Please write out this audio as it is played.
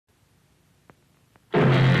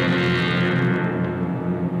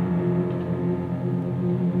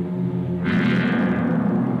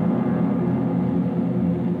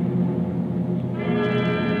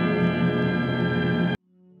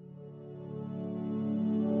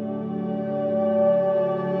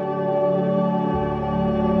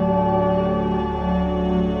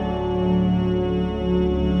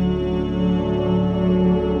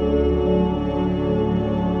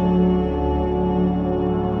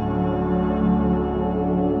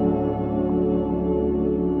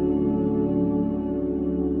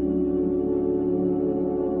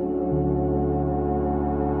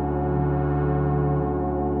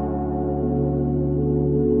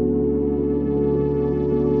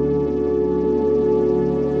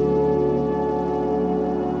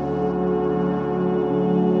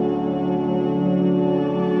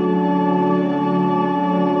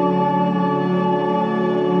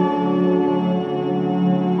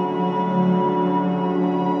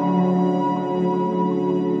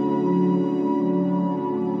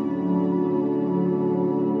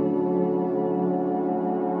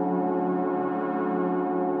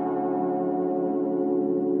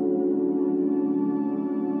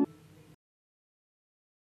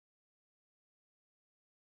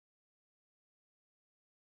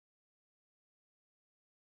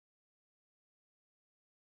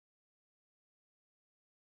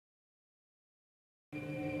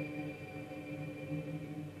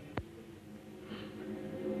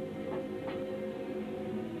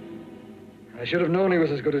I should have known he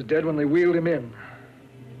was as good as dead when they wheeled him in.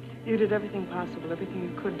 You did everything possible, everything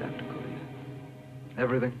you could, Dr. Collier.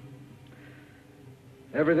 Everything.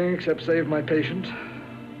 Everything except save my patient.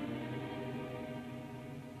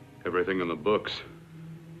 Everything in the books.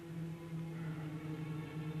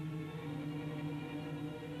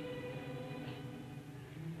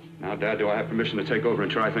 Now, Dad, do I have permission to take over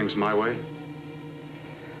and try things my way?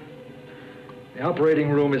 The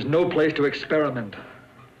operating room is no place to experiment.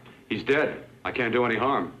 He's dead. I can't do any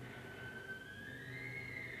harm.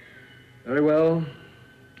 Very well.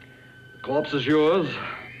 The corpse is yours.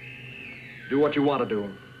 Do what you want to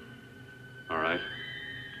do. All right.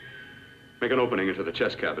 Make an opening into the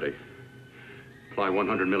chest cavity. Apply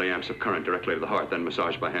 100 milliamps of current directly to the heart, then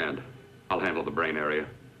massage by hand. I'll handle the brain area.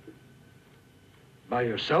 By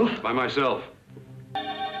yourself? By myself. Got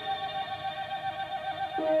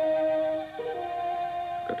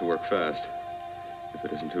to work fast, if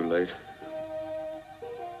it isn't too late.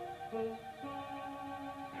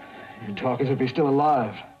 You talk as if he's still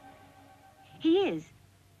alive. He is.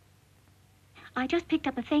 I just picked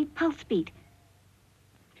up a faint pulse beat.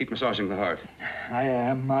 Keep massaging the heart. I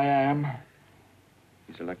am.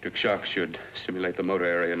 These electric shocks should stimulate the motor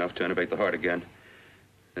area enough to innervate the heart again.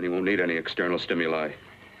 Then he won't need any external stimuli.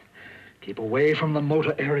 Keep away from the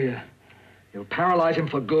motor area. You'll paralyze him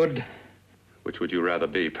for good. Which would you rather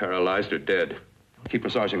be, paralyzed or dead? Keep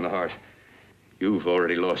massaging the heart. You've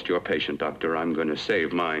already lost your patient, Doctor. I'm going to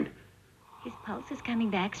save mine. His pulse is coming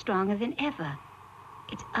back stronger than ever.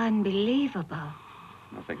 It's unbelievable.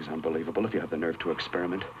 Nothing's unbelievable if you have the nerve to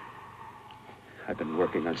experiment. I've been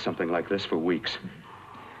working on something like this for weeks.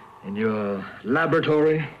 In your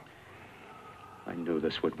laboratory? I knew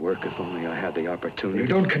this would work if only I had the opportunity. You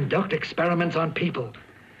don't conduct experiments on people.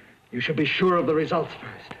 You should be sure of the results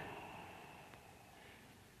first.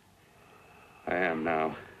 I am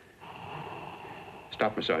now.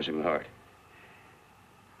 Stop massaging the heart.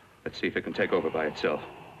 Let's see if it can take over by itself.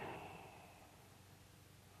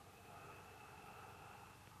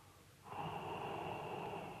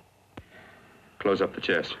 Close up the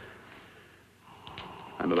chest.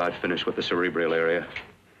 I'm about finished with the cerebral area.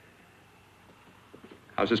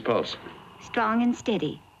 How's his pulse? Strong and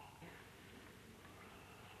steady.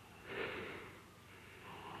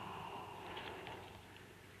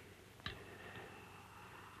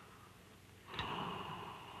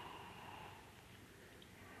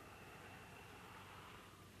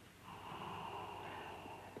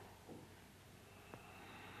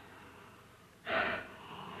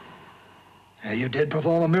 You did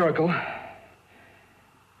perform a miracle.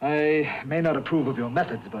 I may not approve of your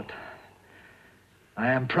methods, but I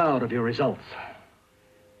am proud of your results.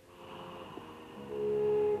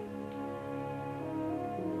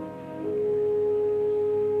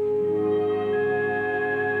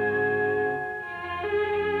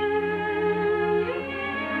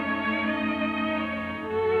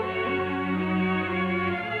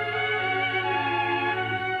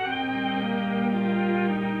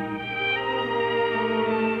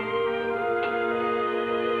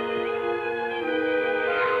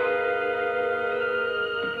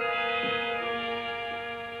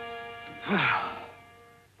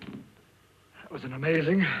 That was an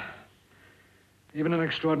amazing, even an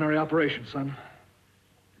extraordinary operation, son.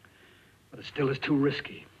 But it still is too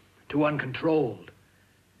risky, too uncontrolled.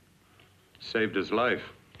 Saved his life.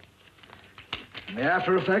 And the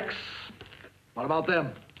after effects, what about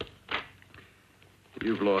them?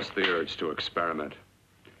 You've lost the urge to experiment,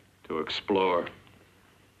 to explore.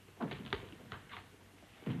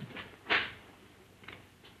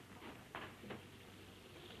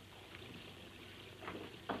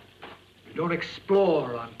 You don't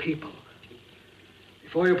explore on people.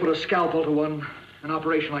 Before you put a scalpel to one, an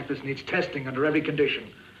operation like this needs testing under every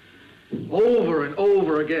condition. Over and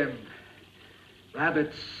over again.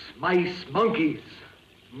 Rabbits, mice, monkeys,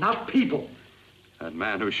 not people. That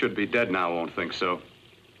man who should be dead now won't think so.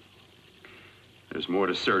 There's more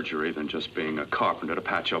to surgery than just being a carpenter to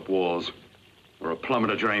patch up walls or a plumber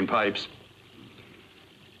to drain pipes.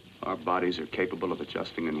 Our bodies are capable of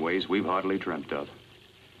adjusting in ways we've hardly dreamt of.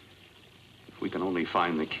 If we can only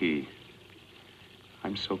find the key.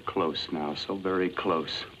 I'm so close now, so very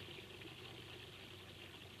close.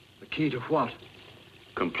 The key to what?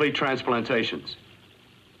 Complete transplantations.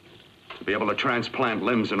 To be able to transplant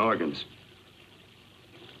limbs and organs.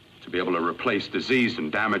 To be able to replace diseased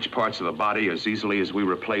and damaged parts of the body as easily as we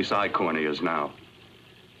replace eye corneas now.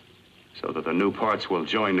 So that the new parts will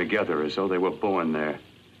join together as though they were born there.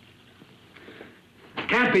 It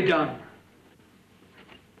can't be done.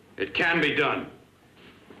 It can be done.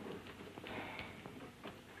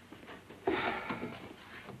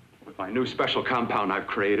 My new special compound I've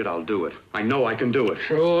created, I'll do it. I know I can do it.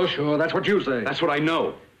 Sure, sure. That's what you say. That's what I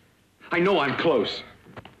know. I know I'm close.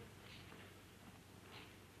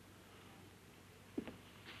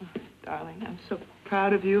 Darling, I'm so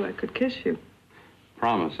proud of you, I could kiss you.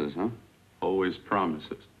 Promises, huh? Always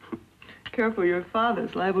promises. Careful, your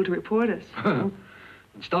father's liable to report us. And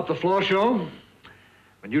stop the floor show?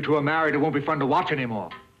 When you two are married, it won't be fun to watch anymore.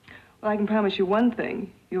 Well, I can promise you one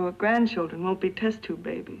thing. Your grandchildren won't be test tube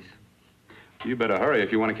babies. You better hurry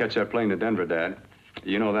if you want to catch that plane to Denver, Dad.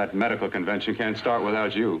 You know that medical convention can't start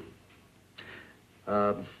without you.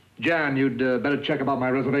 Jan, you'd better check about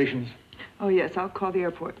my reservations. Oh, yes, I'll call the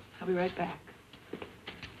airport. I'll be right back.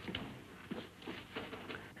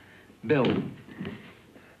 Bill,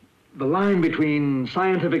 the line between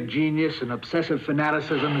scientific genius and obsessive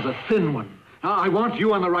fanaticism is a thin one. I want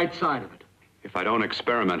you on the right side of it. If I don't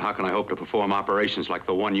experiment, how can I hope to perform operations like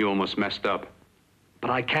the one you almost messed up? But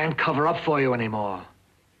I can't cover up for you anymore.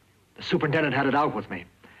 The superintendent had it out with me.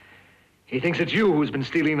 He thinks it's you who's been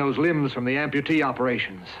stealing those limbs from the amputee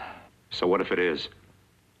operations. So what if it is?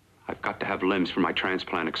 I've got to have limbs for my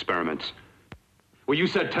transplant experiments. Well, you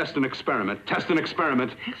said test and experiment. Test and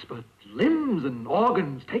experiment. Yes, but limbs and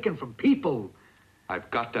organs taken from people. I've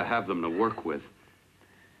got to have them to work with.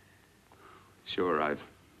 Sure, I've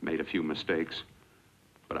made a few mistakes,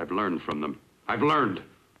 but I've learned from them. I've learned.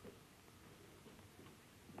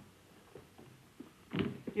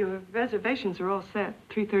 Your reservations are all set.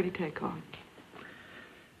 3:30 takeoff.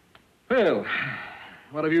 Well,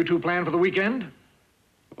 what have you two planned for the weekend?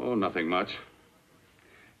 Oh, nothing much.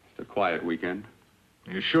 Just a quiet weekend.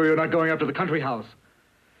 Are you sure you're not going up to the country house?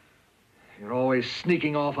 You're always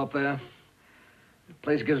sneaking off up there. The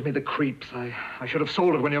place gives me the creeps. I should have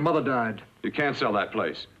sold it when your mother died. You can't sell that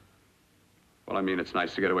place. Well, I mean, it's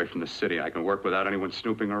nice to get away from the city. I can work without anyone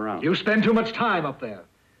snooping around. You spend too much time up there.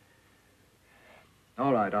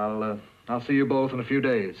 All right, I'll see you both in a few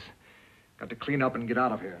days. Got to clean up and get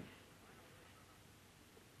out of here.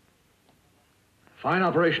 Fine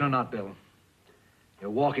operation or not, Bill, you're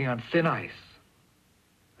walking on thin ice.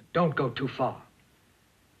 Don't go too far.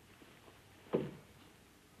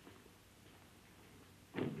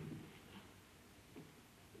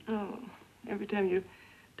 Oh, every time you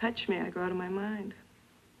touch me, I go out of my mind.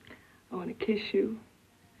 I want to kiss you.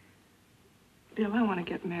 Bill, I want to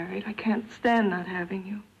get married. I can't stand not having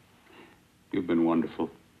you. You've been wonderful.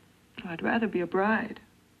 I'd rather be a bride.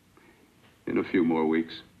 In a few more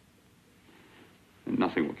weeks. And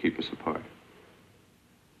nothing will keep us apart.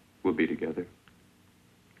 We'll be together.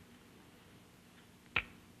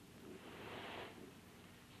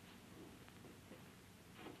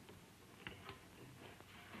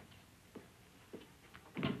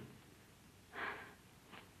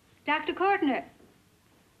 Dr. Kortner.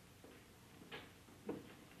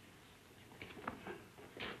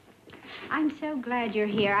 I'm so glad you're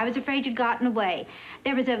here. I was afraid you'd gotten away.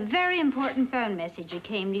 There was a very important phone message that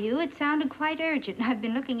came to you. It sounded quite urgent. I've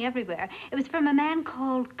been looking everywhere. It was from a man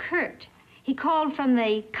called Kurt. He called from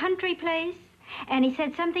the country place, and he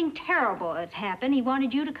said something terrible had happened. He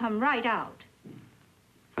wanted you to come right out.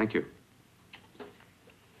 Thank you.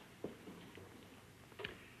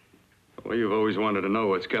 Well, you've always wanted to know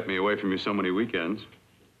what's kept me away from you so many weekends.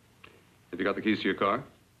 Have you got the keys to your car?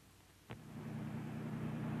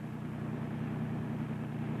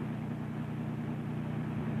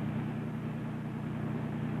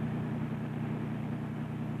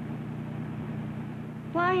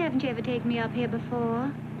 Why haven't you ever taken me up here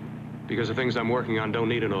before? Because the things I'm working on don't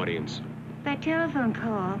need an audience. That telephone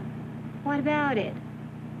call, what about it?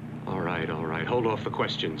 All right, all right. Hold off the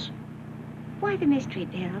questions. Why the mystery,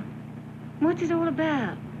 Bill? What's it all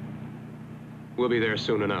about? We'll be there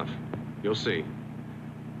soon enough. You'll see.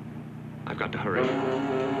 I've got to hurry.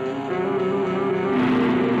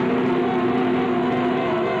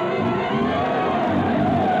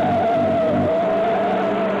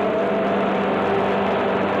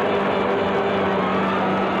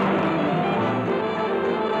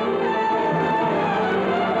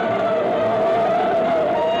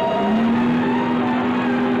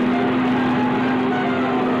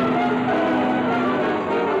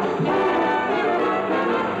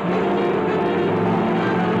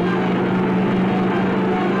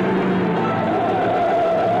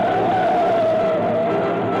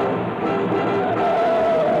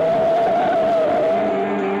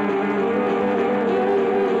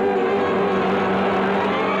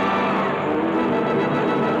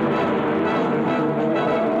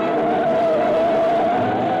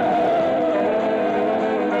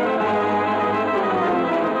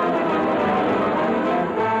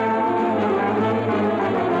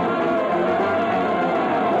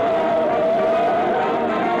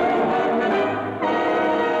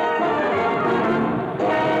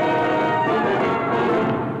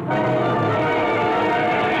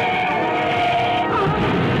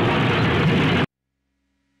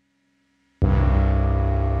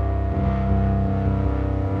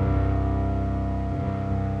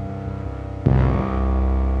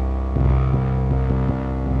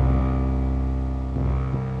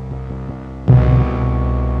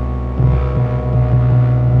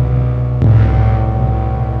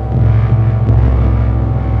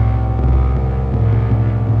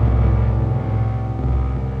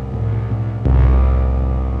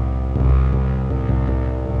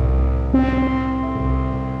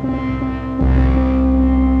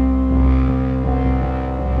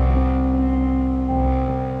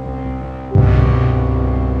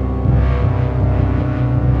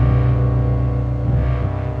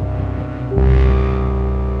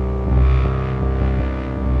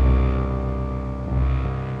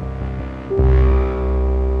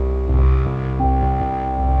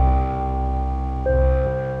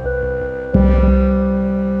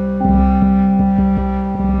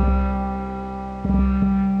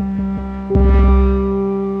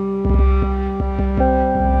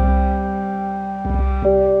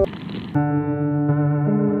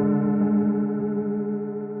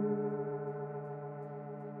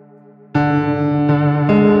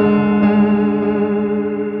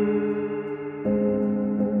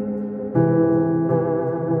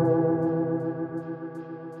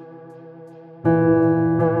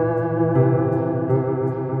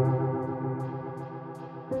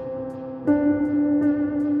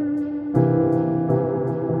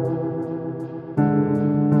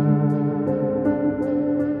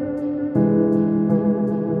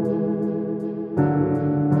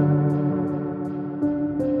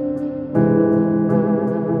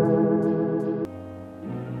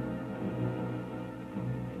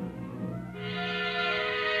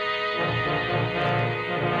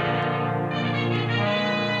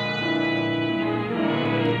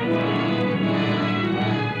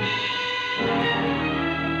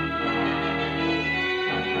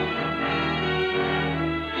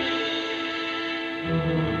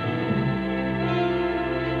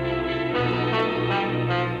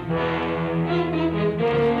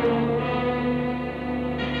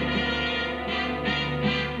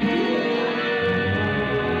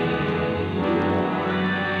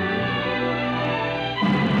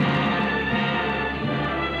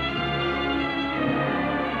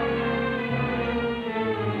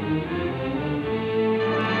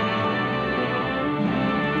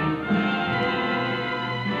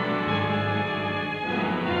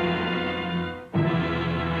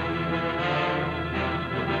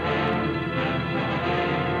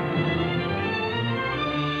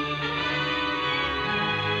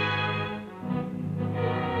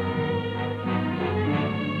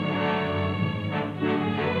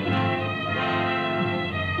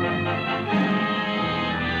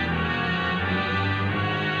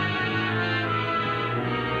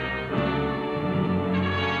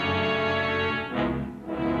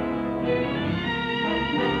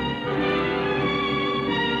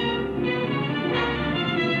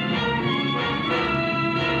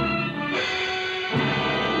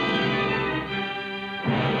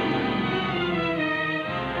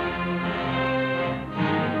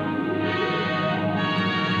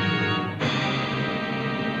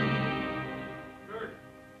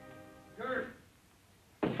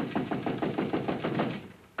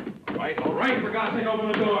 all right. For God's sake,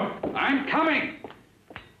 open the door. I'm coming.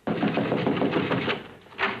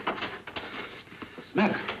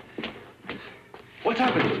 Mac, what's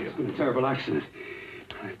happened to you? It's been a terrible accident.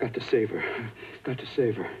 I've got to save her. I've got to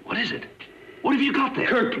save her. What is it? What have you got there?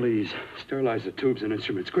 Kurt, please. Sterilize the tubes and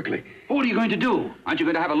instruments quickly. What are you going to do? Aren't you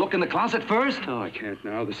going to have a look in the closet first? No, I can't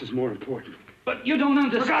now. This is more important. But you don't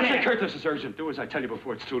understand. For God's sake, Kurt, this is urgent. Do as I tell you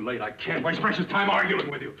before it's too late. I can't waste precious time arguing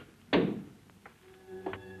with you.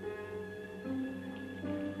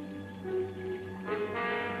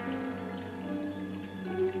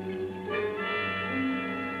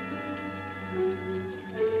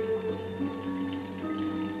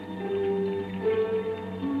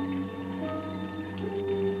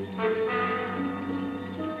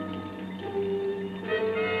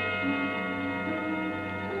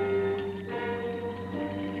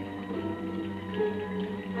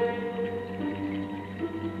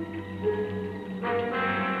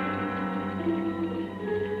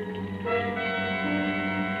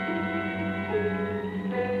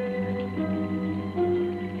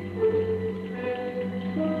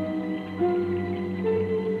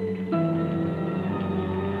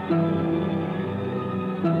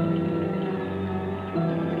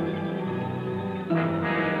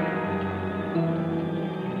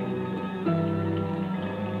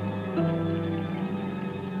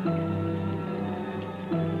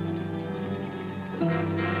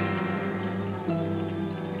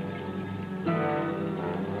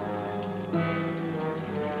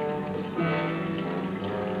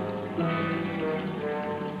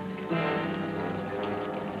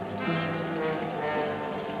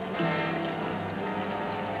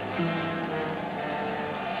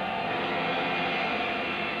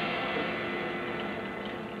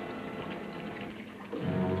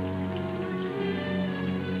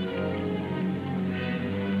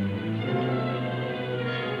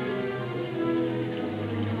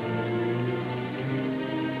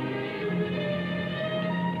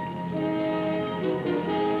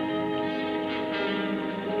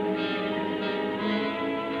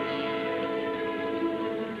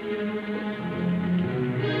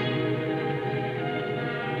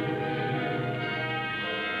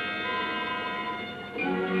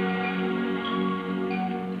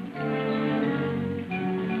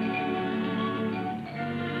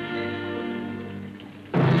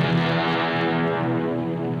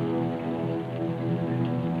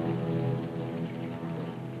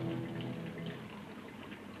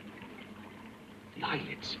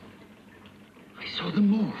 Eyelids. I saw them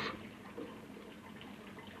move.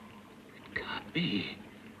 It can't be.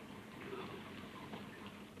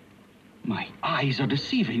 My eyes are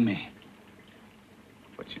deceiving me.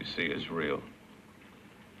 What you see is real.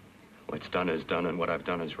 What's done is done, and what I've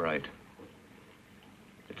done is right.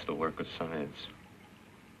 It's the work of science.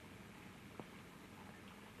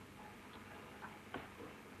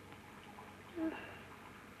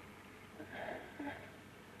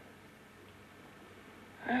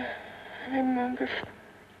 I remember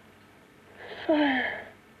fire.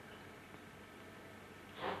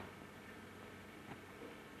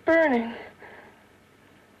 Burning.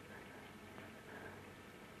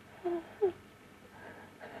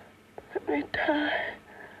 Let me die.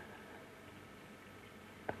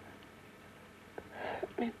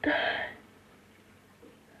 Let me die.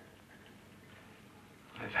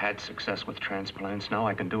 I've had success with transplants. Now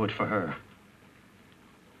I can do it for her.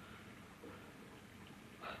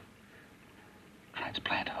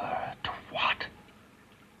 Transplant her to what?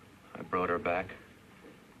 I brought her back.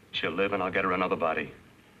 She'll live, and I'll get her another body.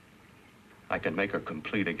 I can make her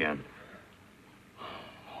complete again.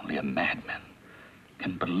 Only a madman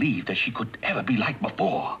can believe that she could ever be like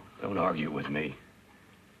before. Don't argue with me.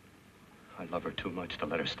 I love her too much to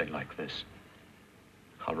let her stay like this.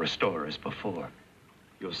 I'll restore her as before.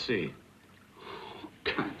 You'll see.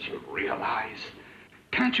 Can't you realize?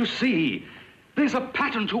 Can't you see? There's a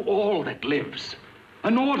pattern to all that lives.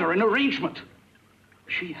 An order, an arrangement.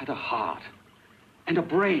 She had a heart and a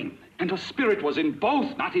brain, and her spirit was in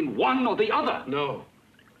both, not in one or the other. No.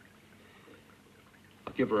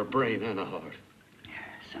 I'll give her a brain and a heart.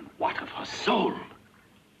 Yes, and what of her soul?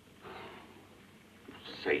 You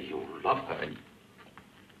say you love her, and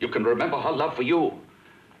you can remember her love for you.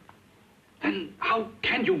 Then how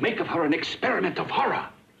can you make of her an experiment of horror?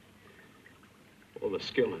 All the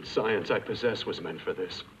skill and science I possess was meant for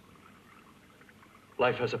this.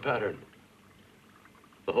 Life has a pattern.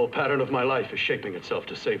 The whole pattern of my life is shaping itself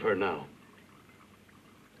to save her now.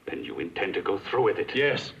 Then you intend to go through with it?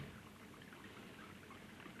 Yes.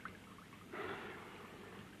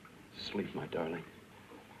 Sleep, my darling.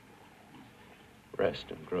 Rest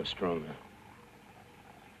and grow stronger.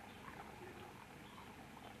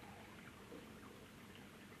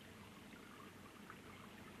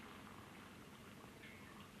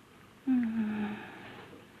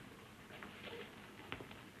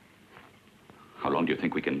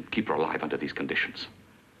 think we can keep her alive under these conditions?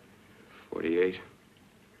 48.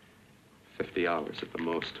 50 hours at the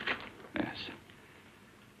most. Yes.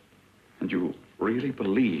 And you really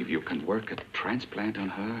believe you can work a transplant on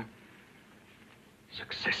her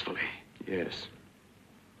successfully? Yes.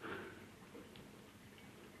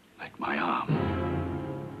 Like my arm.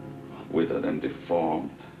 Withered and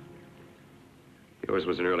deformed. Yours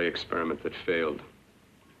was an early experiment that failed.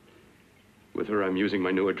 With her, I'm using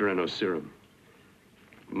my new adreno serum.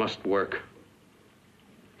 Must work.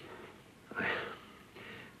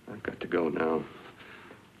 I've got to go now.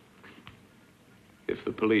 If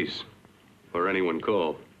the police or anyone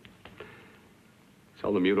call,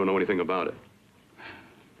 tell them you don't know anything about it.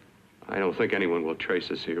 I don't think anyone will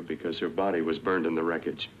trace us here because her body was burned in the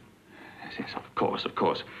wreckage. Yes, of course, of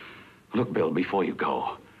course. Look, Bill, before you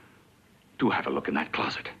go, do have a look in that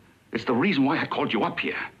closet. It's the reason why I called you up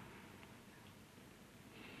here.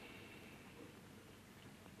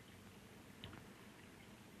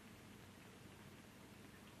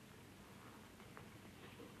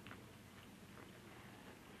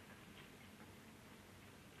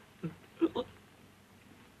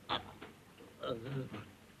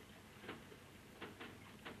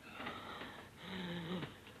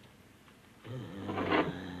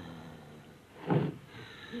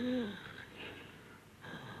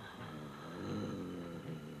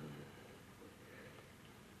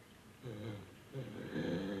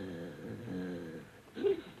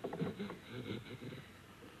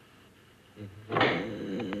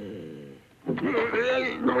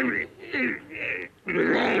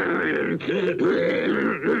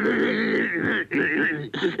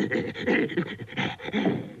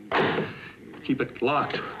 Keep it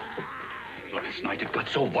locked. Last night it got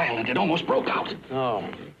so violent it almost broke out. Oh.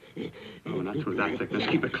 Oh, not through that thickness.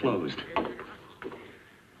 Keep it closed.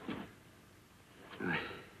 I've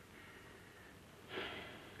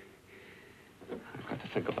got to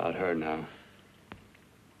think about her now.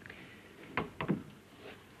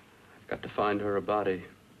 I've got to find her a body.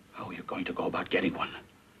 How are you going to go about getting one?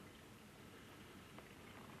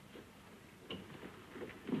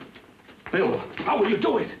 Bill, how will you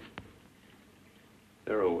do it?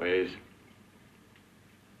 There are ways.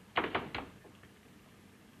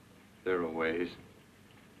 There are ways.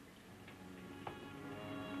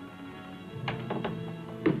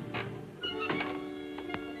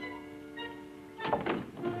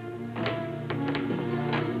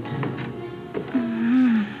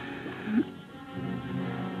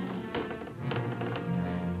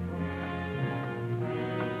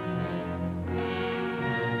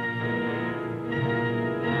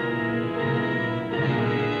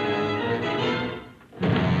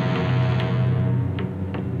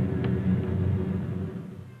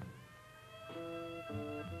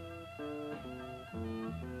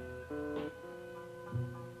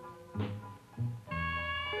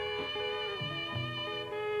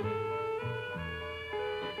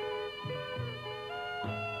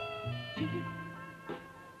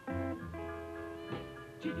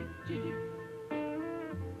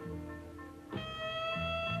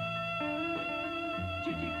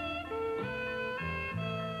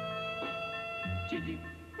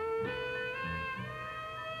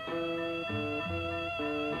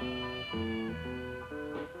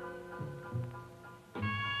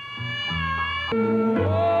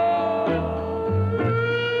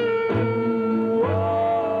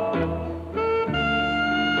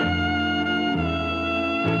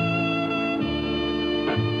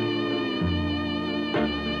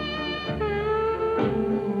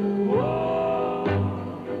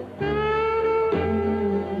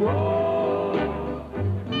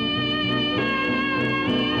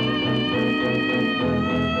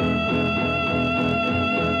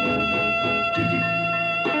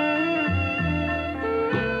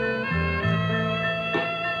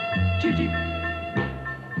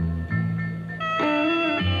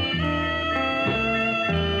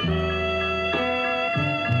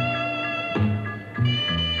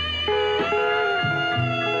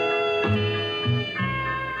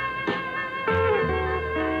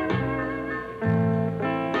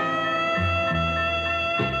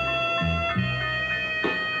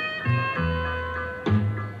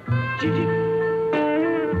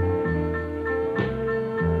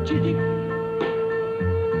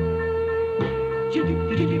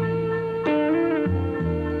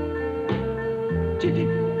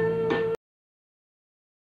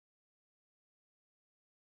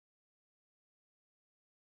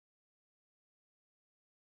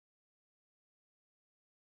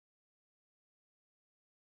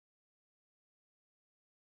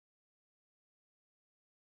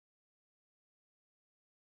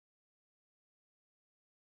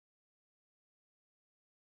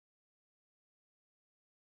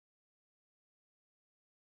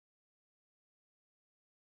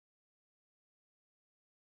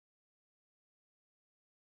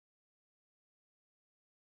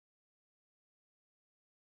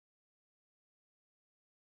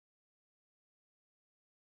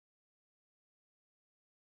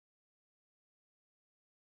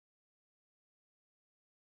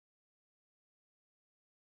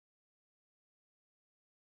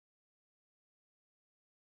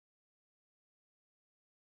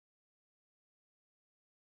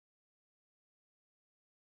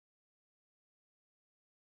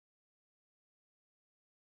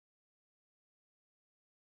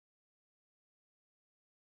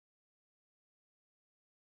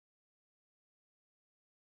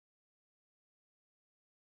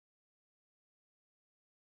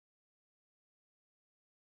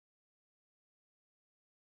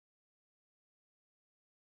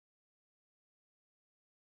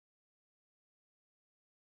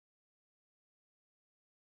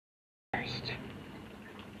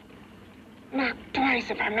 twice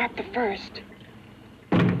if I'm not the first.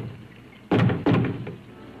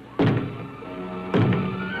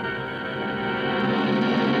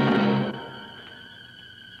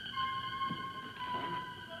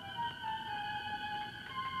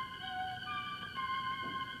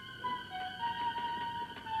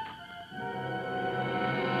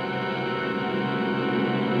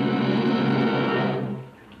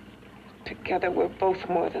 Together, we're both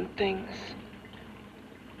more than things.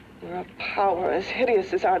 We're a power as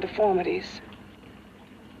hideous as our deformities.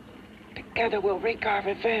 Together, we'll wreak our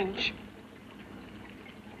revenge.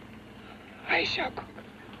 I shall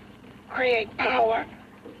create power,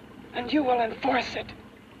 and you will enforce it.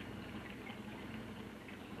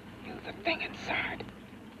 You, the thing inside.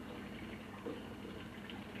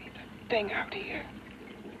 Me, the thing out here.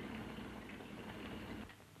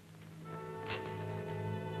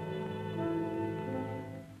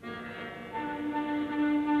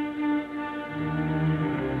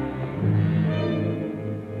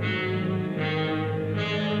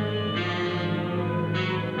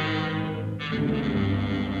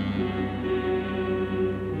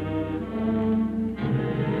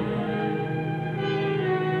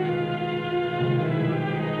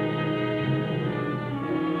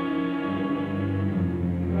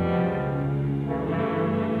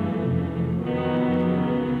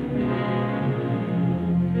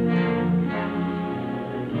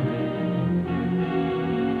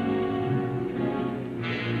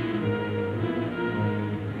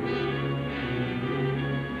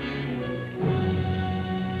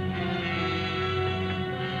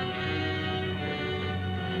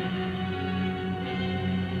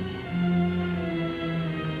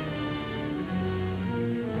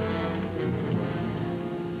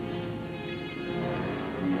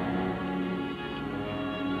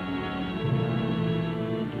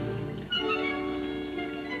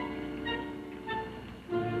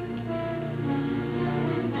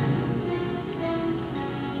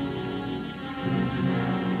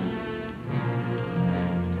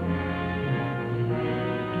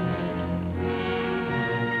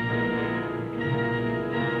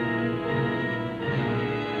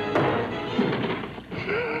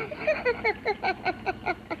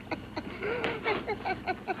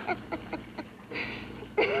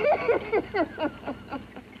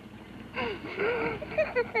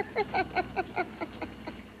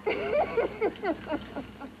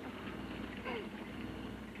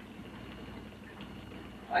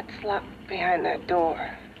 What's locked behind that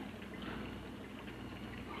door?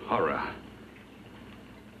 Horror.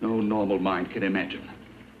 No normal mind can imagine.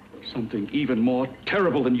 Something even more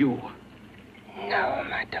terrible than you. No,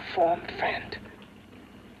 my deformed friend.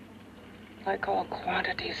 Like all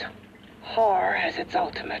quantities, horror has its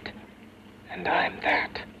ultimate. And I'm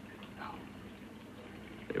that.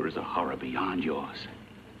 There is a horror beyond yours.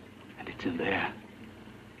 And it's in there.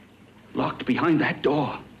 Locked behind that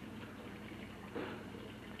door.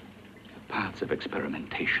 The paths of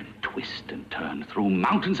experimentation twist and turn through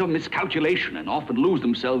mountains of miscalculation and often lose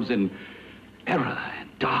themselves in error and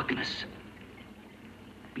darkness.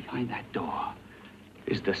 Behind that door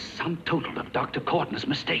is the sum total of Dr. Corton's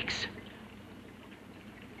mistakes.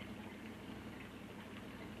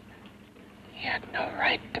 He had no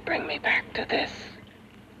right to bring me back to this.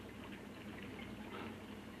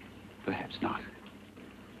 Perhaps not.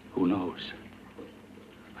 Who knows?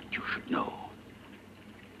 But you should know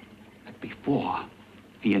that before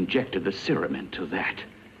he injected the serum into that,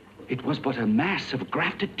 it was but a mass of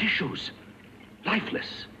grafted tissues,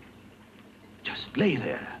 lifeless. Just lay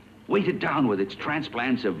there, weighted down with its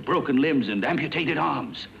transplants of broken limbs and amputated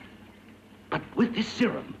arms. But with this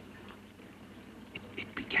serum,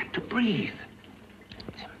 it began to breathe.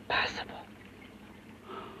 It's impossible.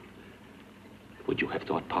 Would you have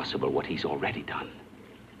thought possible what he's already done?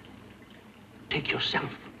 Take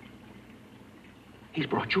yourself. He's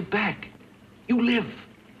brought you back. You live.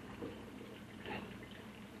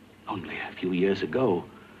 Only a few years ago,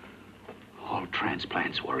 all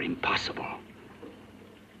transplants were impossible.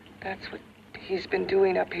 That's what he's been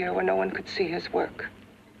doing up here where no one could see his work.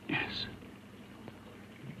 Yes.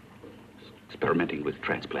 Experimenting with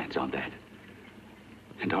transplants on that.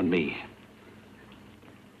 And on me.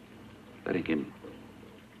 Letting him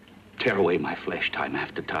tear away my flesh time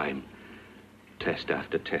after time. Test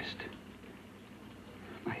after test.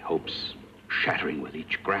 My hopes shattering with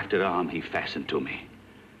each grafted arm he fastened to me.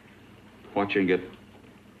 Watching it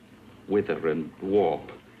wither and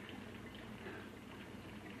warp.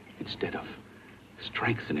 Instead of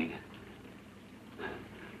strengthening.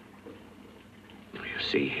 You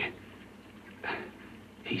see,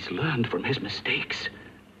 he's learned from his mistakes.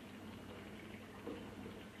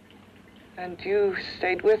 And you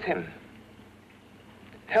stayed with him,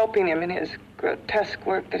 helping him in his grotesque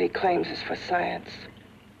work that he claims is for science.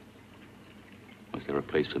 Was there a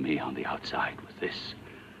place for me on the outside with this?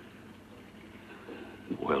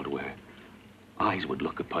 A world where eyes would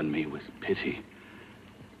look upon me with pity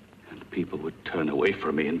and people would turn away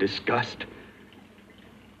from me in disgust?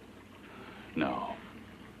 No.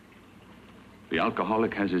 The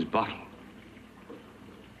alcoholic has his bottle.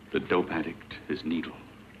 The dope addict his needle.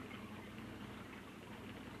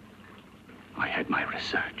 I had my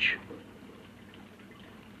research.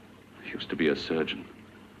 I used to be a surgeon.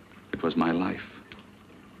 It was my life.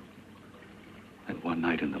 And one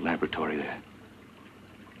night in the laboratory there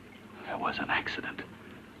was an accident.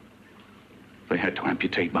 They had to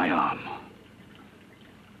amputate my arm.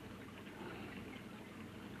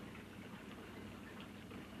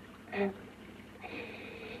 And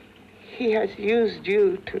he has used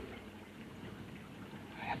you to...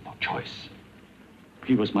 I had no choice.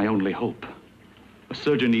 He was my only hope. A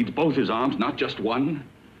surgeon needs both his arms, not just one.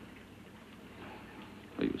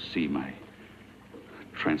 You see, my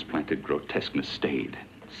transplanted grotesqueness stayed.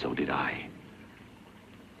 So did I.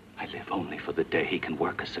 I live only for the day he can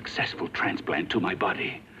work a successful transplant to my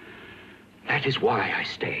body. That is why I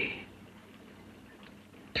stay.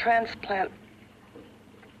 Transplant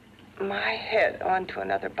my head onto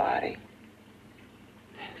another body.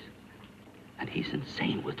 Yes. And he's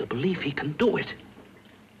insane with the belief he can do it.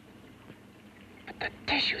 But the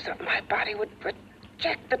tissues of my body would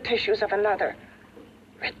reject the tissues of another.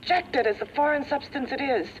 Reject it as the foreign substance it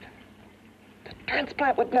is. The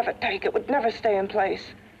transplant would never take it, would never stay in place.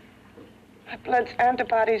 My blood's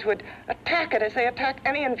antibodies would attack it as they attack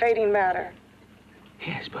any invading matter.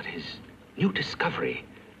 Yes, but his new discovery,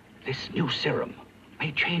 this new serum,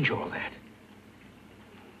 may change all that.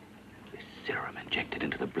 This serum injected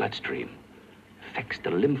into the bloodstream affects the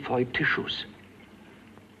lymphoid tissues.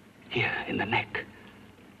 Here, in the neck.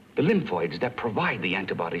 The lymphoids that provide the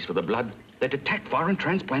antibodies for the blood that attack foreign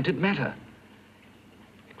transplanted matter.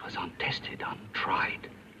 It was untested, untried,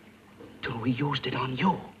 till we used it on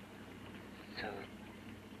you. So,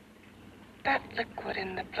 that liquid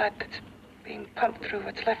in the blood that's being pumped through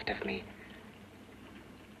what's left of me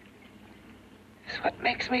is what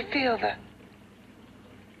makes me feel the...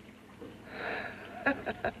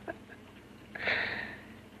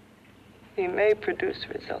 He may produce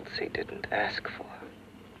results he didn't ask for.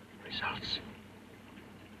 Results?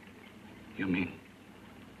 You mean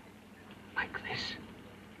like this?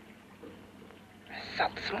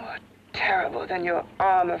 Results more terrible than your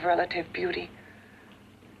arm of relative beauty.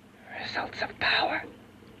 Results of power,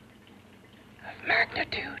 of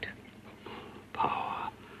magnitude. Power?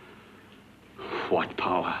 What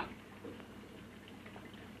power?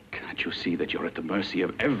 Can't you see that you're at the mercy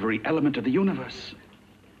of every element of the universe?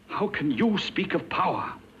 How can you speak of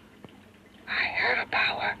power? I have a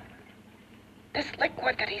power. This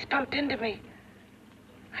liquid that he's pumped into me.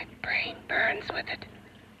 My brain burns with it.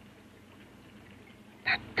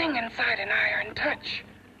 That thing inside an iron touch.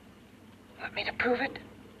 Want me to prove it?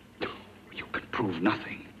 You can prove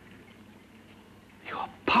nothing. You're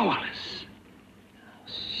powerless.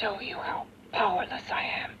 I'll show you how powerless I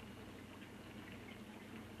am.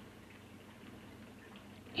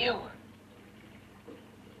 You.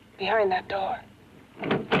 Behind that door.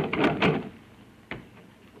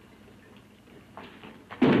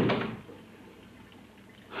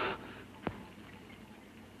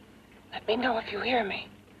 Let me know if you hear me.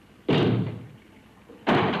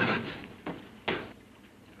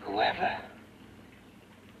 Whoever,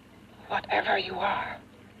 whatever you are,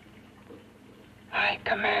 I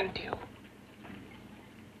command you.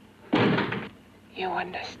 You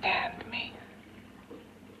understand me.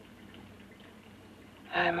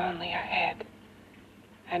 I'm only a head,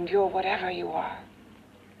 and you're whatever you are.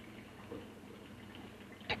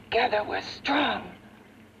 Together we're strong,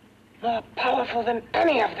 more powerful than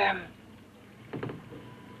any of them.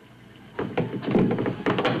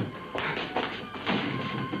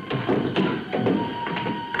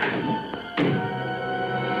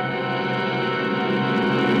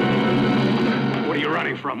 What are you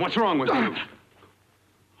running from? What's wrong with you?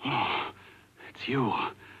 Oh, it's you.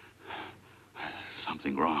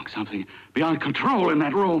 Something wrong, something beyond control in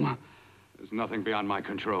that room. There's nothing beyond my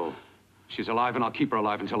control. She's alive, and I'll keep her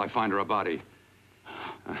alive until I find her a body.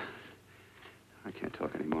 I can't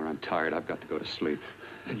talk anymore. I'm tired. I've got to go to sleep.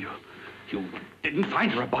 And you didn't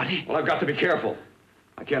find her a body? Well, I've got to be careful.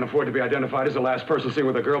 I can't afford to be identified as the last person seen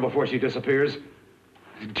with a girl before she disappears.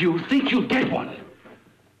 Do you think you'll get one?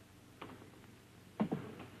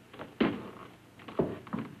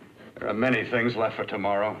 There are many things left for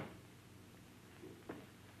tomorrow.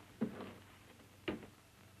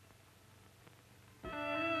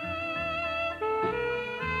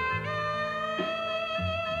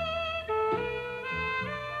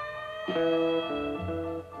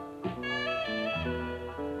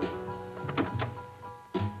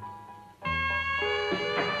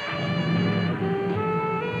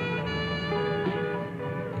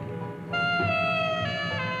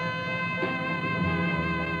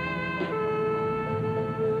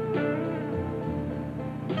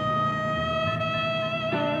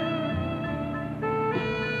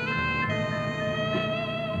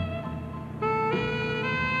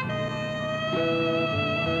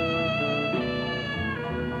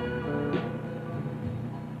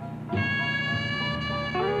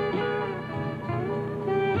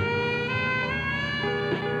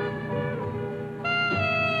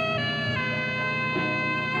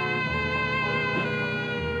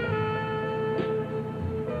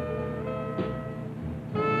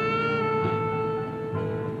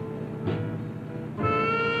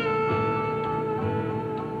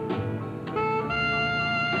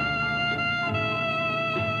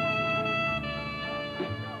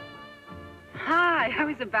 I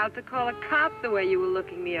was about to call a cop the way you were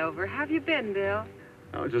looking me over. How have you been, Bill?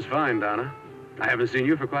 Oh, just fine, Donna. I haven't seen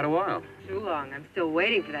you for quite a while. Too long. I'm still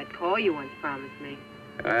waiting for that call you once promised me.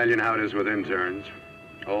 Well, you know how it is with interns.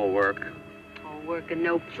 All work. All work and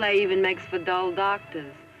no play even makes for dull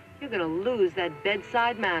doctors. You're gonna lose that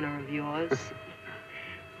bedside manner of yours.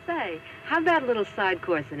 Say, how'd that little side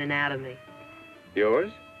course in anatomy?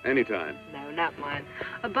 Yours? Anytime. No, not mine.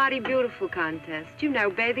 A Body Beautiful contest. You know,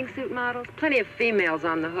 bathing suit models. Plenty of females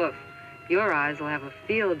on the hoof. Your eyes will have a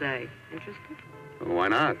field day. Interested? Well, why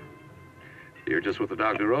not? You're just what the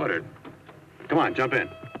doctor ordered. Come on, jump in.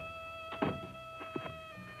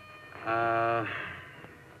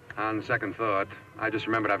 On second thought, I just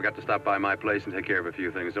remembered I've got to stop by my place and take care of a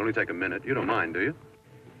few things. It'll only take a minute. You don't mind, do you?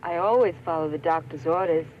 I always follow the doctor's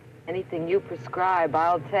orders. Anything you prescribe,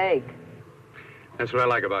 I'll take. That's what I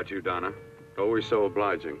like about you, Donna. Always so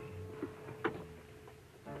obliging.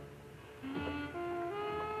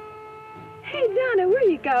 Hey, Donna, where are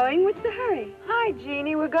you going? What's the hurry? Hi,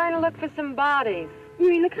 Jeannie. We're going to look for some bodies. You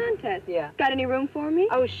mean the contest? Yeah. Got any room for me?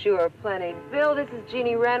 Oh, sure, plenty. Bill, this is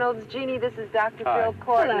Jeannie Reynolds. Jeannie, this is Dr. Hi. Bill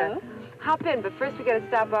Cortner. Hello. Hop in, but first we got to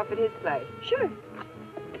stop off at his place. Sure.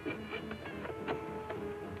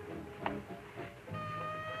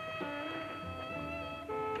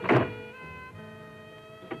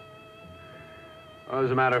 Well,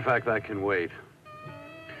 as a matter of fact, I can wait.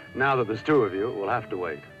 Now that there's two of you, we'll have to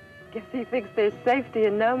wait. Guess he thinks there's safety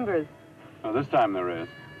in numbers. Oh, this time there is.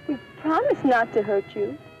 We promised not to hurt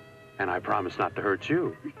you. And I promise not to hurt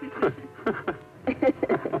you. Bill, there's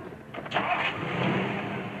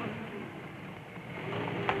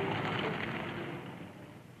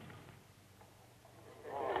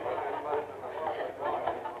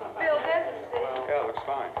a seat. Yeah, looks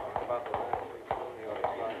fine.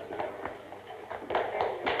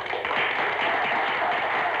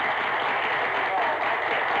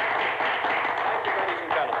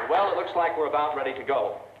 Well, it looks like we're about ready to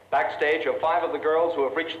go. Backstage are 5 of the girls who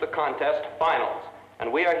have reached the contest finals,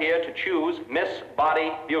 and we are here to choose Miss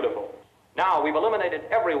Body Beautiful. Now, we've eliminated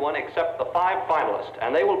everyone except the 5 finalists,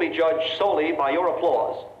 and they will be judged solely by your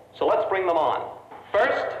applause. So let's bring them on.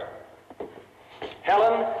 First,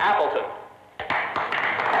 Helen Appleton.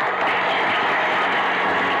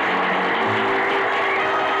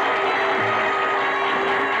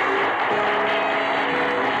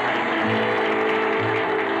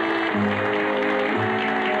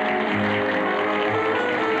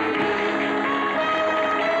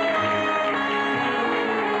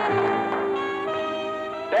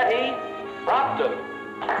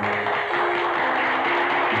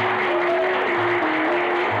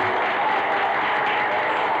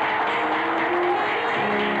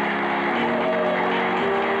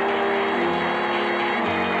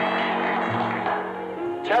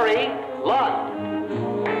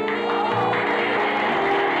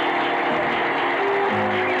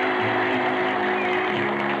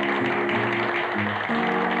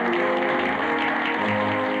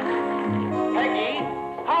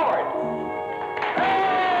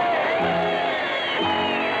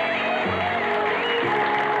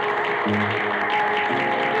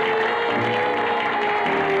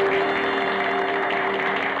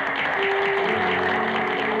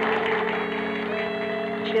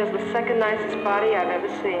 Second nicest body I've ever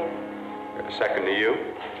seen. Second to you?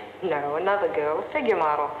 No, another girl, a figure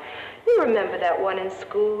model. You remember that one in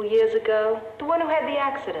school years ago? The one who had the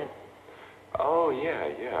accident. Oh,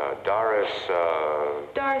 yeah. Doris,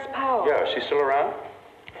 Doris Powell. Yeah, she's still around?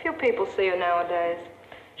 Few people see her nowadays.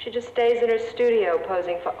 She just stays in her studio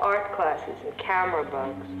posing for art classes and camera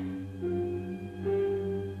bugs.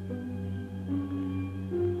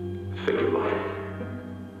 Figure model.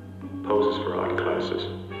 poses for art classes.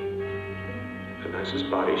 The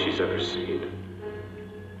nicest body she's ever seen.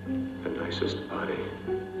 The nicest body.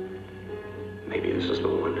 Maybe this is the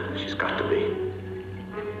one. She's got to be.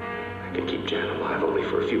 I can keep Jan alive only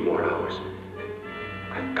for a few more hours.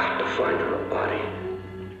 I've got to find her a body.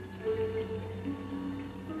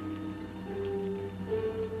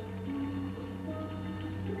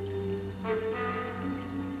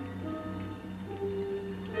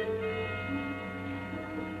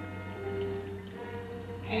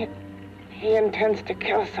 He intends to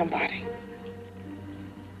kill somebody.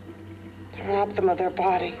 To rob them of their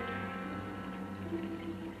body.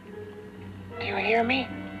 Do you hear me?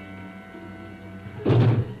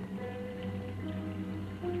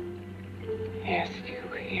 Yes, you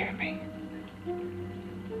hear me.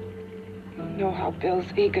 You know how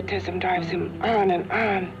Bill's egotism drives him on and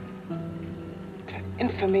on. To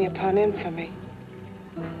infamy upon infamy.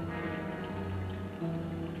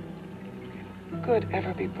 Can good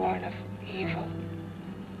ever be born of evil?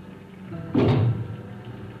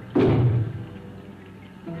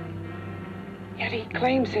 Yet he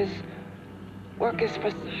claims his work is for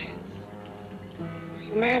science, for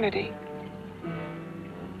humanity.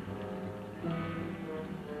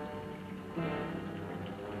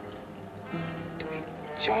 To be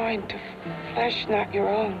joined to flesh not your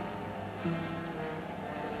own.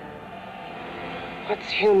 What's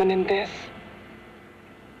human in this?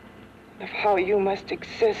 Of how you must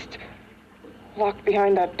exist, locked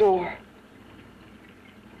behind that door.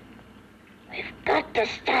 We've got to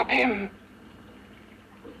stop him.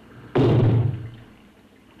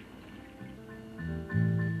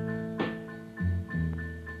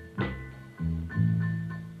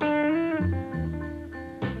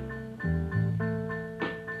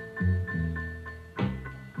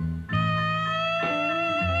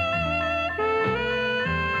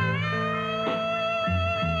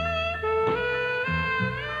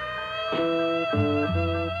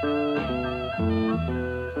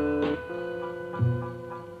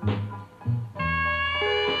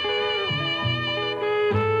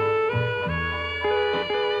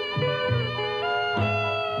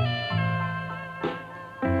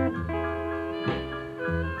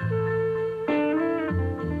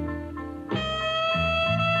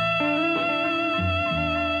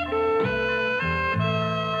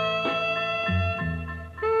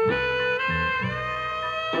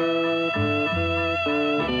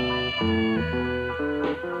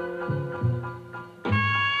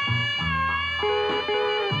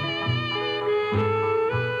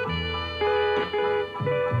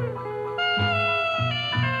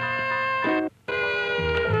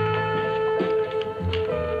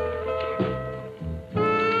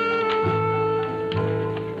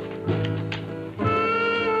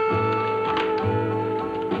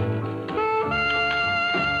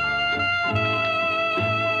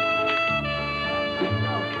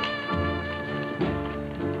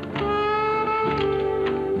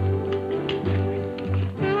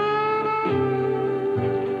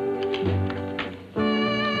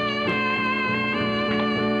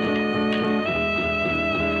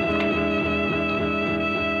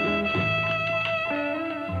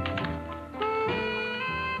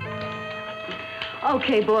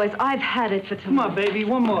 Okay, boys, I've had it for tonight. Come on, baby,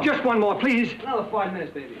 one more. Just one more, please. Another 5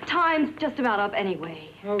 minutes, baby. Time's just about up anyway.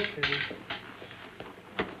 Okay.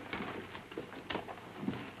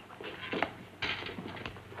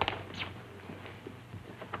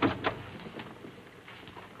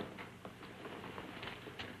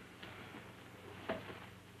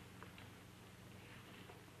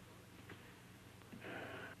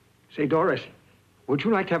 Say, Doris, would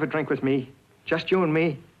you like to have a drink with me? Just you and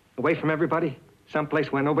me, away from everybody?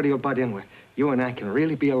 Someplace where nobody will butt in, where you and I can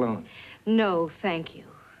really be alone. No, thank you.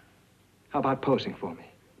 How about posing for me?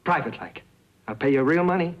 Private-like. I'll pay you real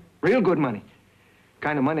money, real good money.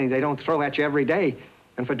 Kind of money they don't throw at you every day,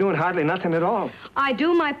 and for doing hardly nothing at all. I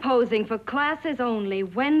do my posing for classes only,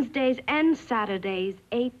 Wednesdays and Saturdays,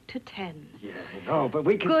 8 to 10. Yeah, I know, but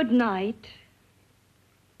we can... Good night.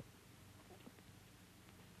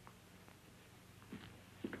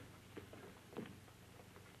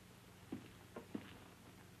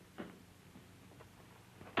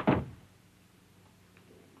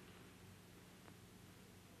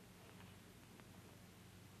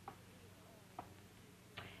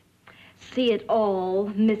 See it all,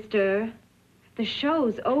 mister. The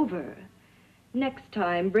show's over. Next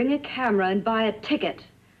time, bring a camera and buy a ticket.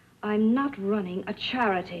 I'm not running a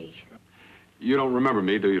charity. You don't remember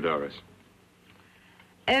me, do you, Doris?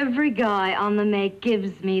 Every guy on the make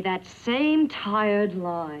gives me that same tired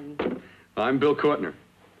line. I'm Bill Courtner.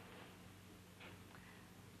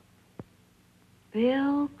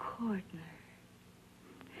 Bill Courtner.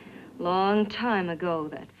 Long time ago,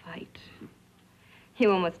 that fight.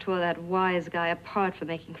 You almost tore that wise guy apart for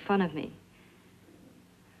making fun of me.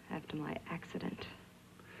 After my accident.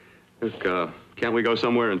 Look, can't we go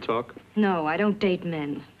somewhere and talk? No, I don't date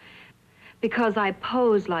men. Because I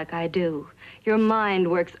pose like I do. Your mind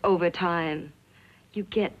works overtime. You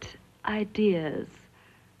get ideas.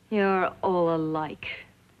 You're all alike.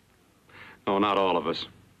 Oh, not all of us.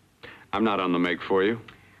 I'm not on the make for you.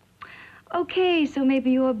 Okay, so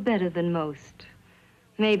maybe you're better than most.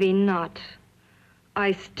 Maybe not.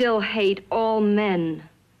 I still hate all men.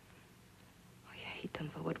 I hate them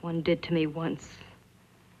for what one did to me once.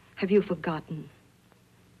 Have you forgotten?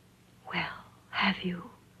 Well, have you?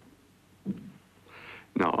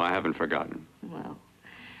 No, I haven't forgotten. Well,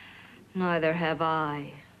 neither have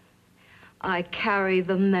I. I carry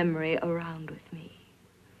the memory around with me.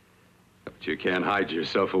 But you can't hide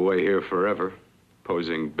yourself away here forever,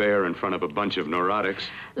 posing bare in front of a bunch of neurotics.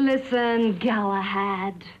 Listen,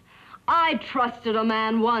 Galahad. I trusted a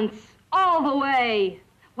man once, all the way.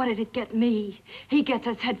 What did it get me? He gets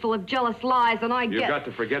his head full of jealous lies, and I get... You've got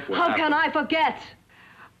to forget what How happened. can I forget?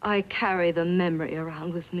 I carry the memory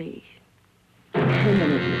around with me.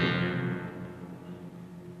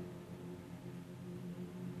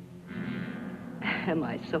 Am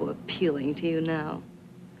I so appealing to you now?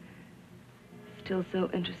 Still so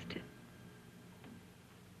interested?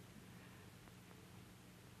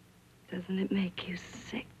 Doesn't it make you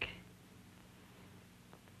sick?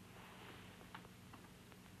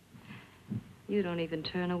 You don't even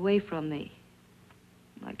turn away from me,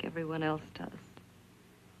 like everyone else does.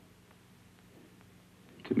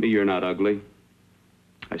 To me, you're not ugly.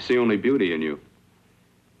 I see only beauty in you.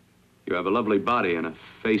 You have a lovely body and a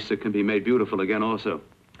face that can be made beautiful again also.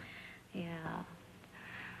 Yeah.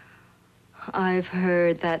 I've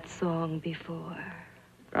heard that song before.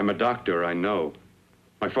 I'm a doctor, I know.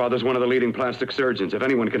 My father's one of the leading plastic surgeons. If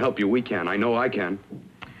anyone can help you, we can. I know I can.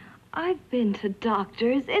 I've been to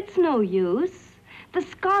doctors. It's no use. The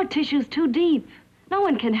scar tissue's too deep. No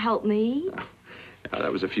one can help me.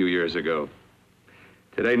 That was a few years ago.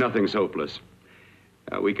 Today, nothing's hopeless.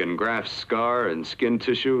 We can graft scar and skin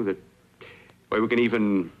tissue that... Well, we can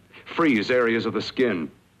even freeze areas of the skin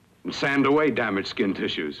and sand away damaged skin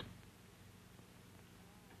tissues.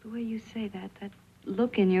 The way you say that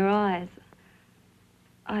look in your eyes,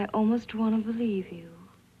 I almost want to believe you.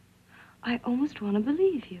 I almost want to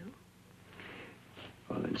believe you.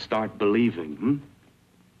 Well, then start believing, hmm?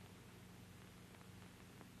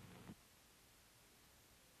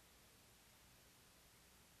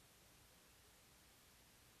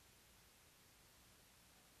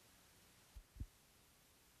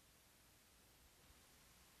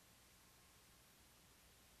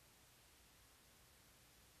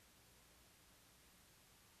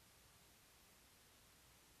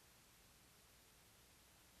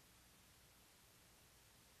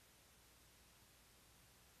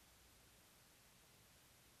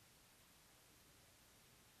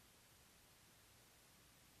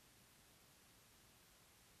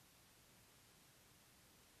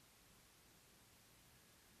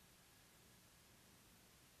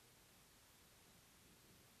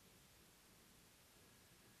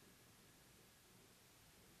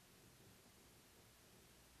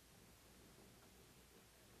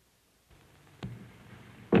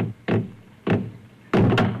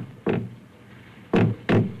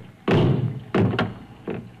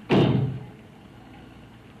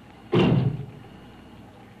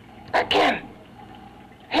 Again.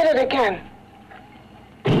 Hit it again.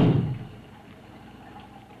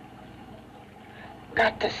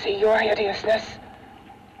 Got to see your hideousness.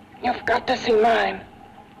 You've got to see mine.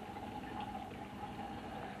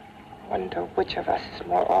 Wonder which of us is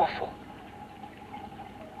more awful.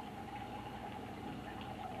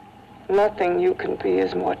 Nothing you can be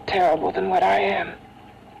is more terrible than what I am.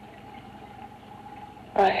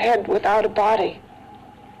 A head without a body.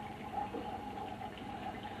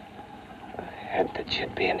 A head that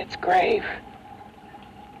should be in its grave.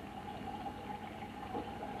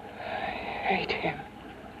 I hate him.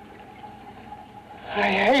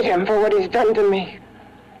 I hate him for what he's done to me.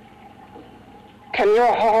 Can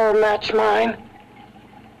your horror match mine?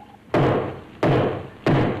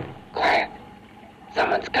 Quiet.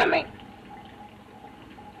 Someone's coming.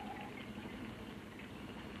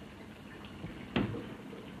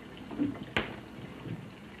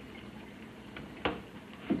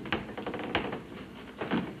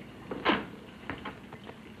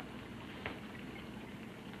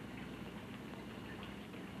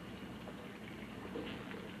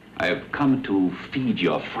 I have come to feed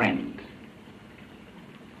your friend.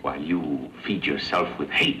 While you feed yourself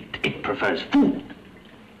with hate, it prefers food.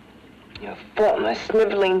 Your formless,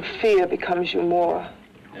 sniveling fear becomes you more.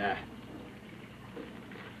 Yeah.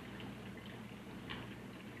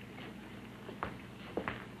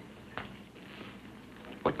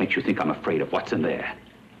 What makes you think I'm afraid of what's in there?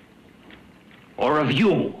 Or of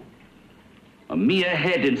you? A mere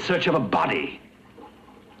head in search of a body.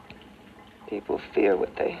 People fear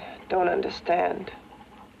what they don't understand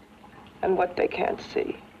and what they can't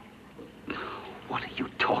see. What are you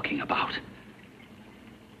talking about?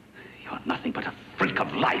 You're nothing but a freak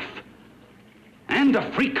of life. And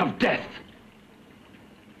a freak of death.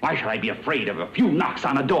 Why should I be afraid of a few knocks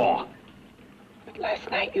on a door? But last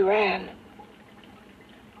night you ran.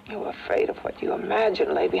 You were afraid of what you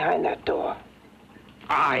imagined lay behind that door.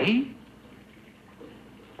 I?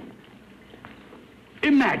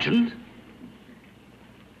 Imagined?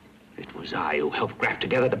 It was I who helped graft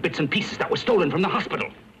together the bits and pieces that were stolen from the hospital.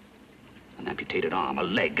 An amputated arm, a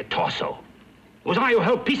leg, a torso. It was I who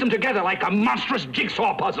helped piece them together like a monstrous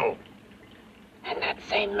jigsaw puzzle. And that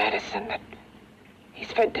same medicine that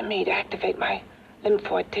he's fed to me to activate my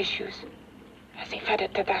lymphoid tissues. Has he fed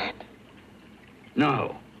it to that?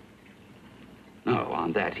 No. No,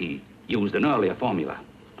 on that he used an earlier formula.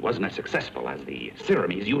 It wasn't as successful as the serum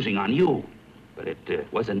he's using on you, but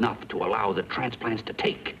it was enough to allow the transplants to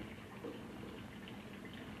take.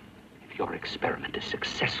 If your experiment is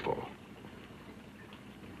successful,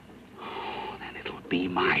 then it'll be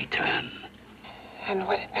my turn. And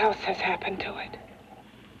what else has happened to it?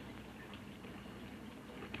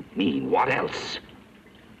 You mean, what else?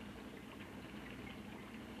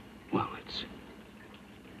 Well, it's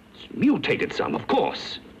mutated some, of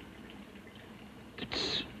course.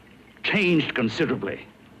 It's changed considerably.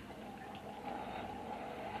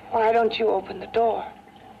 Why don't you open the door?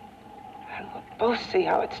 And we'll both see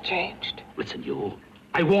how it's changed. Listen, you.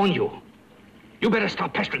 I warn you. You better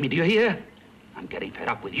stop pestering me, do you hear? I'm getting fed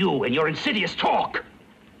up with you and your insidious talk.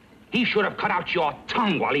 He should have cut out your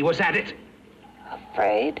tongue while he was at it.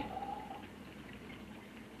 Afraid?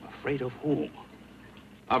 Afraid of whom?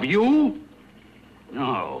 Of you?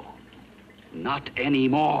 No. Not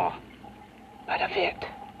anymore. But of it.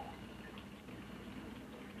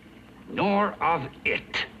 Nor of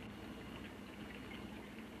it.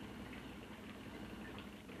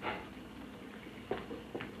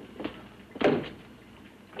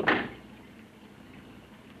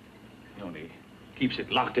 He only keeps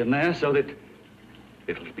it locked in there so that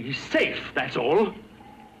it'll be safe, that's all.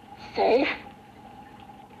 Safe?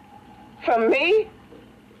 From me?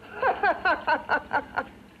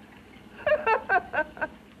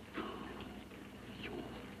 You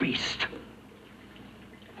beast.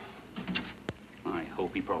 I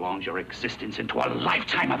hope he prolongs your existence into a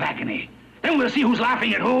lifetime of agony. Then we'll see who's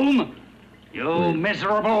laughing at whom. You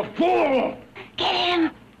miserable fool! Get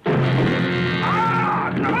him!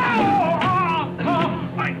 Ah! No!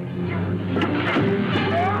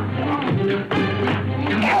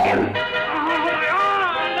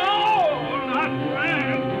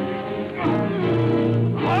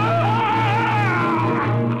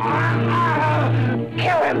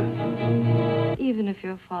 Get him! Even if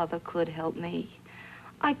your father could help me,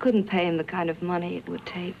 I couldn't pay him the kind of money it would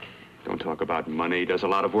take. Don't talk about money. He does a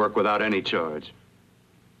lot of work without any charge.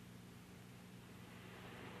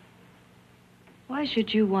 Why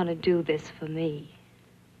should you want to do this for me?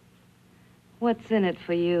 What's in it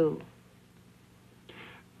for you?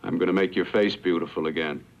 I'm going to make your face beautiful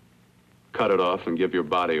again. Cut it off and give your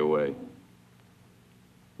body away.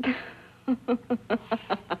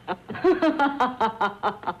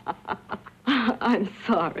 I'm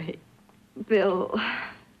sorry, Bill.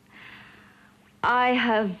 I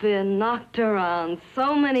have been knocked around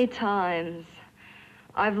so many times.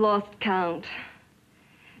 I've lost count.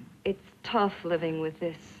 It's tough living with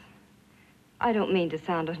this. I don't mean to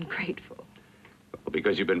sound ungrateful. Well,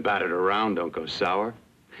 because you've been battered around, don't go sour.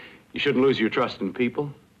 You shouldn't lose your trust in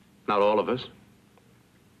people. Not all of us.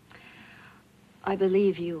 I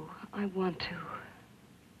believe you. I want to.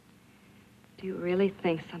 Do you really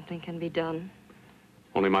think something can be done?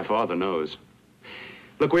 Only my father knows.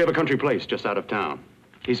 Look, we have a country place just out of town.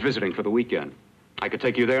 He's visiting for the weekend. I could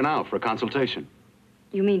take you there now for a consultation.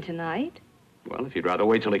 You mean tonight? Well, if you'd rather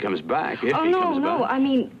wait till he comes back, if he comes no. back. I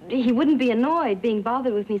mean, he wouldn't be annoyed being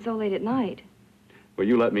bothered with me so late at night. Well,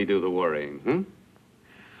 you let me do the worrying, hmm?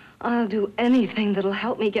 I'll do anything that'll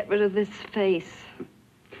help me get rid of this face.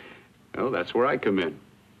 Well, that's where I come in.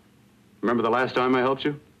 Remember the last time I helped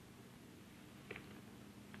you?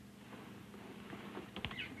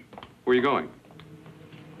 Where are you going?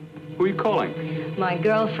 Who are you calling? My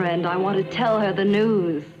girlfriend. I want to tell her the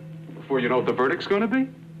news. Before you know what the verdict's going to be?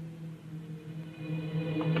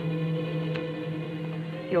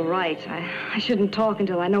 You're right. I shouldn't talk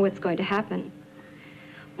until I know what's going to happen.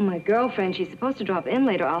 Well, my girlfriend, she's supposed to drop in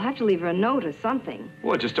later. I'll have to leave her a note or something.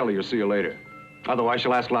 Well, just tell her you'll see her later. Otherwise,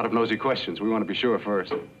 she'll ask a lot of nosy questions. We want to be sure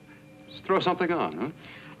first. Just throw something on, huh?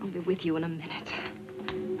 I'll be with you in a minute.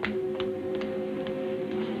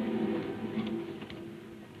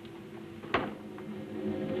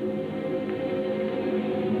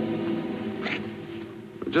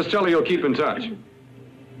 Just tell her you'll keep in touch.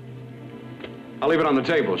 I'll leave it on the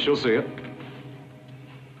table. She'll see it.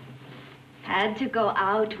 Had to go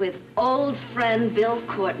out with old friend Bill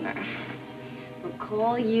Courtner. We'll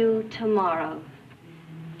call you tomorrow.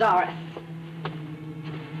 Doris.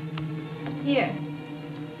 Here.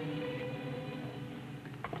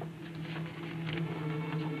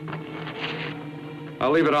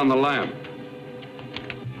 I'll leave it on the lamp.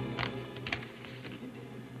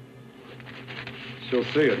 She'll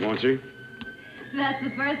see it, won't she? That's the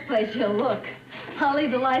first place she'll look. I'll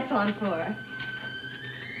leave the lights on for her.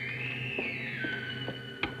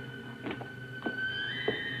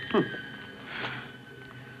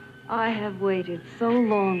 I have waited so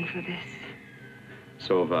long for this.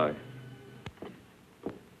 So have I.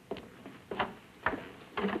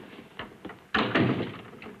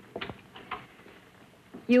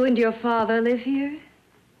 You and your father live here?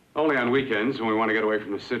 Only on weekends when we want to get away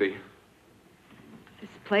from the city.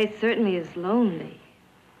 This place certainly is lonely.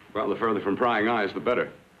 Well, the further from prying eyes, the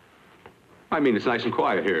better. I mean, it's nice and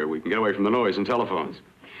quiet here. We can get away from the noise and telephones.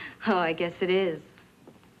 Oh, I guess it is.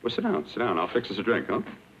 Well, sit down, sit down. I'll fix us a drink, huh?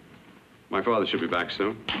 My father should be back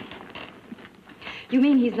soon. You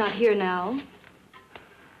mean he's not here now?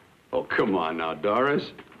 Oh, come on now,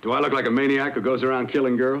 Doris. Do I look like a maniac who goes around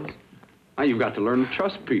killing girls? Now, you've got to learn to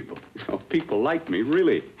trust people. You know, people like me,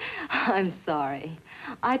 really. I'm sorry.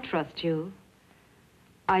 I trust you.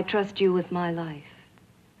 I trust you with my life.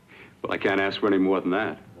 Well, I can't ask for any more than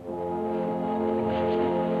that.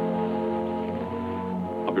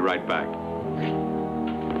 I'll be right back.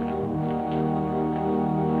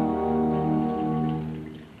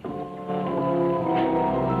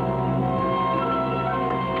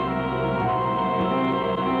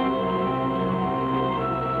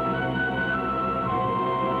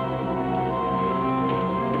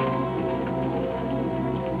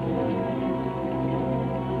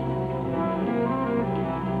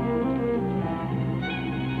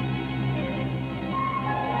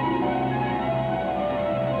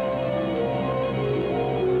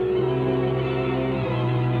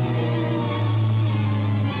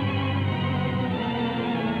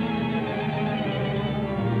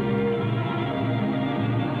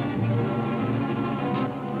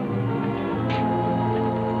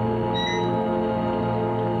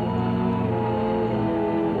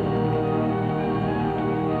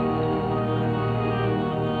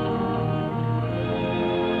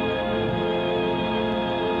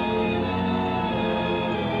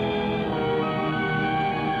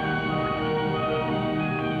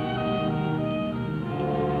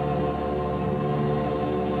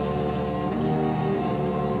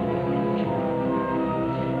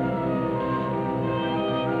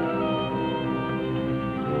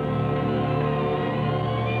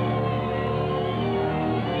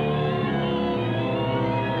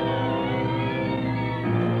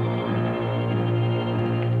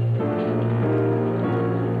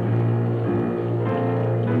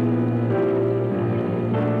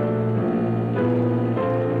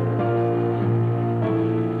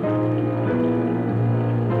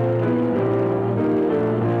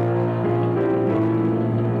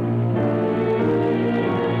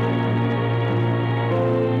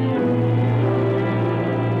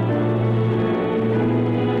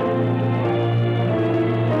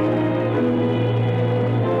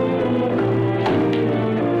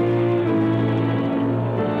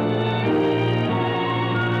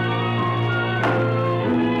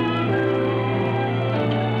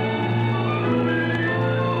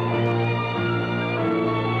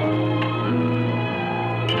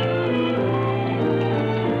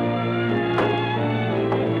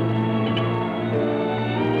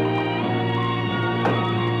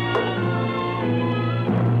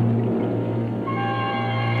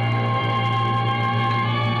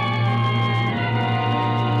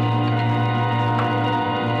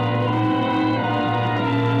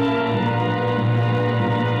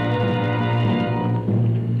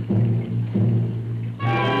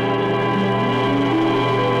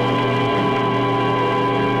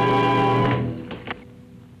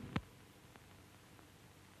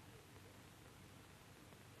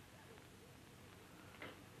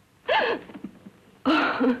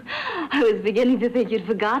 I was beginning to think you'd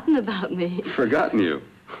forgotten about me. Forgotten you?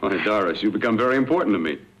 Why, Doris, you've become very important to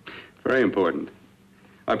me. Very important.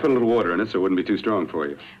 I put a little water in it so it wouldn't be too strong for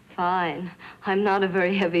you. Fine. I'm not a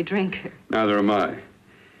very heavy drinker. Neither am I.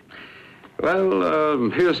 Well,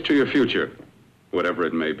 here's to your future, whatever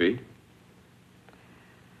it may be.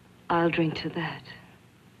 I'll drink to that.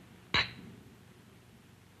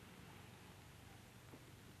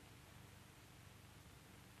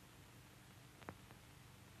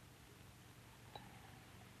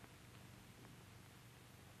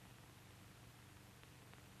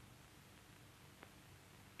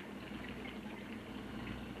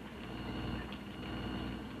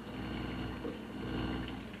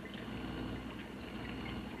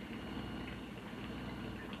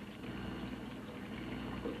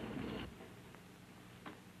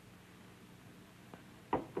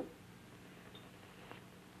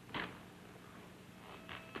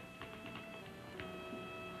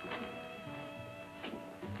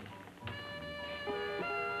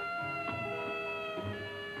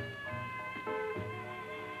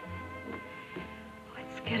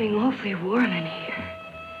 Getting awfully warm in here.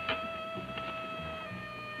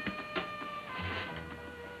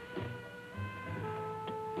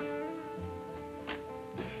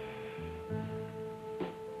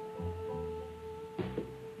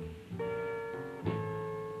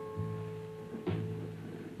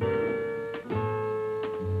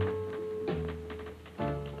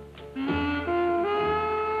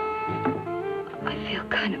 I feel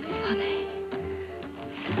kind of funny.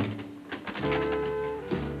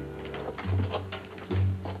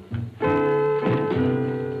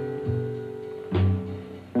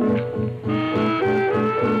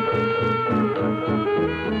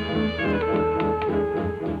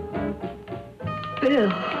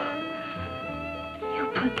 Bill, you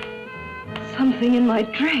put something in my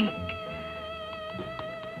drink,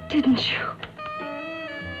 didn't you?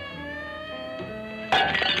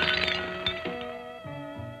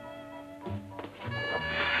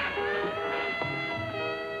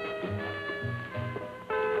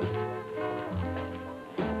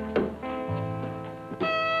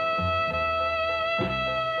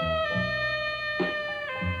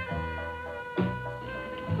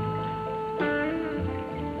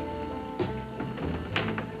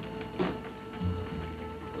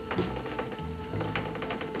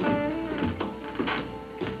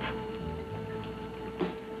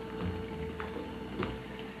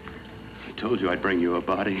 I told you I'd bring you a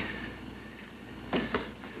body.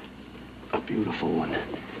 A beautiful one.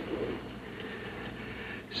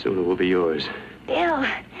 Soon it will be yours. Bill,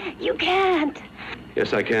 you can't.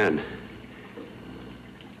 Yes, I can.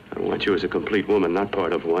 I want you as a complete woman, not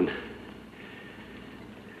part of one.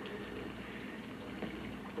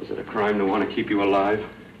 Is it a crime to want to keep you alive?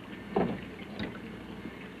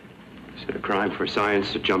 Is it a crime for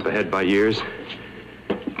science to jump ahead by years?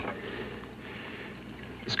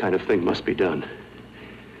 This kind of thing must be done.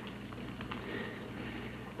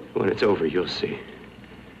 When it's over, you'll see.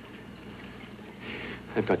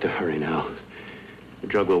 I've got to hurry now. The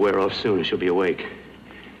drug will wear off soon and she'll be awake.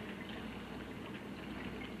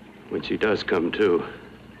 When she does come to,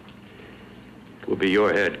 it will be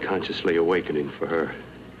your head consciously awakening for her.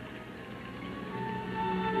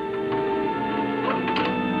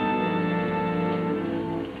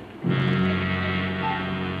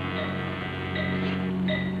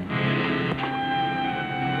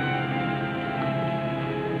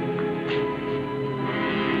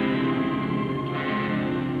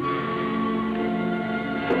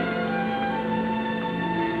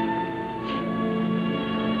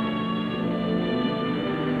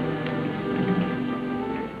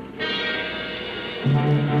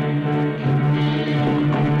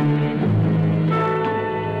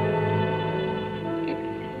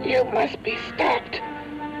 You must be stopped.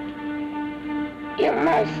 You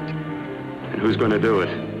must. And who's going to do it?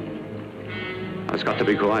 It's got to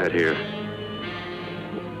be quiet here.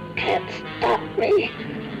 Can't stop me.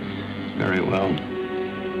 Very well.